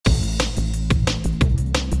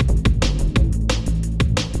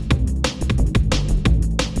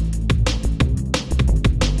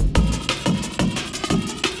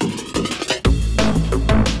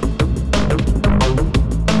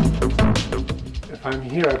if I'm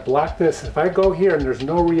here, I block this. If I go here and there's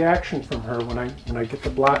no reaction from her when I get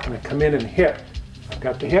the block and I come in and hit, I've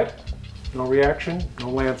got the hit, no reaction,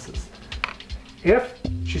 no lances. If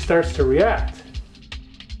she starts to react,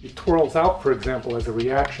 she twirls out, for example, as a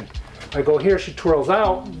reaction. I go here, she twirls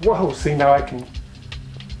out, whoa, see, now I can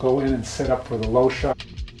go in and set up for the low shot.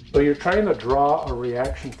 So you're trying to draw a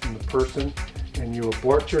reaction from the person and you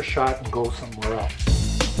abort your shot and go somewhere else.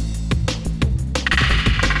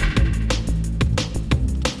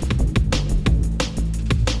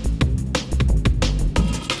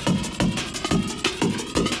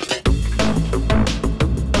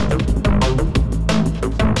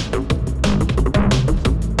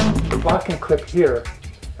 Blocking clip here,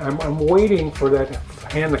 I'm waiting for that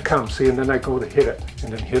hand to come, see, and then I go to hit it,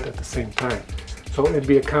 and then hit at the same time. So it'd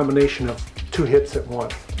be a combination of two hits at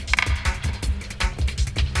once.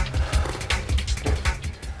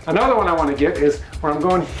 Another one I want to get is where I'm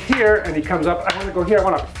going here and he comes up, I want to go here, I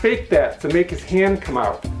want to fake that to make his hand come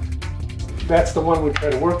out. That's the one we try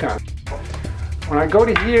to work on. When I go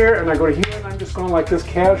to here and I go to here and I'm just going like this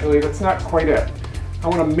casually, that's not quite it. I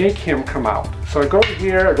want to make him come out. So I go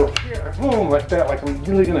here, I go here, boom, like that, like I'm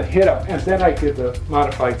really going to hit him. And then I give the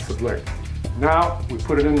modified subling. Now we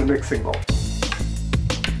put it in the mixing bowl.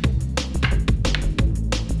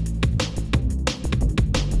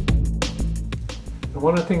 And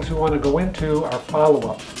one of the things we want to go into are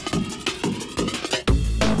follow-ups.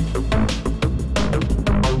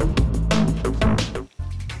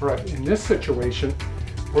 Right, in this situation,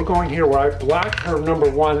 we're going here where I block her number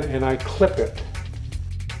one and I clip it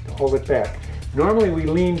to hold it back. Normally we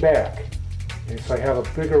lean back, okay, so I have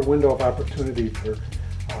a bigger window of opportunity for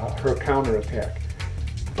her counterattack.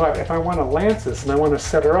 But if I want to lance this and I want to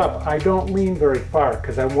set her up, I don't lean very far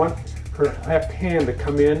because I want her left hand to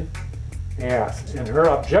come in ass. And her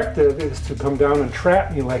objective is to come down and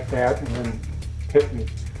trap me like that and then hit me.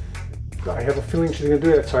 I have a feeling she's going to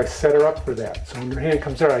do that, so I set her up for that. So when her hand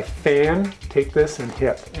comes there, I fan, take this, and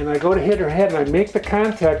hit. And I go to hit her head and I make the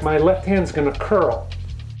contact, my left hand's going to curl.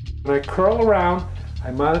 When I curl around,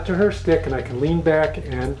 I monitor her stick and I can lean back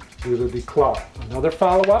and do the declaw. Another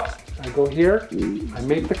follow-up, I go here, I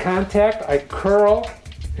make the contact, I curl,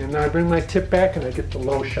 and then I bring my tip back and I get the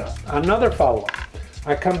low shot. Another follow-up,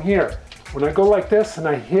 I come here. When I go like this and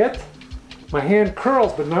I hit, my hand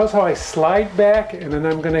curls, but notice how I slide back and then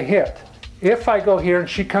I'm going to hit. If I go here and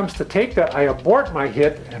she comes to take that, I abort my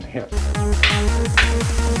hit and hit.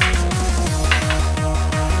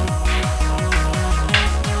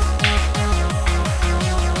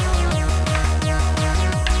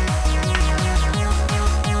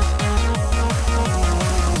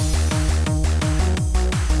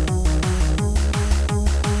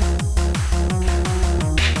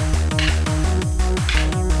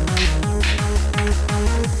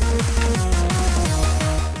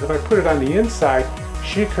 If I put it on the inside,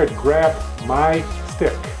 she could grab my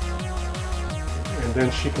stick and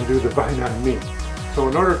then she can do the bind on me. So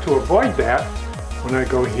in order to avoid that, when I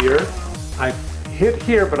go here, I hit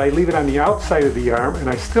here, but I leave it on the outside of the arm and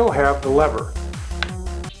I still have the lever.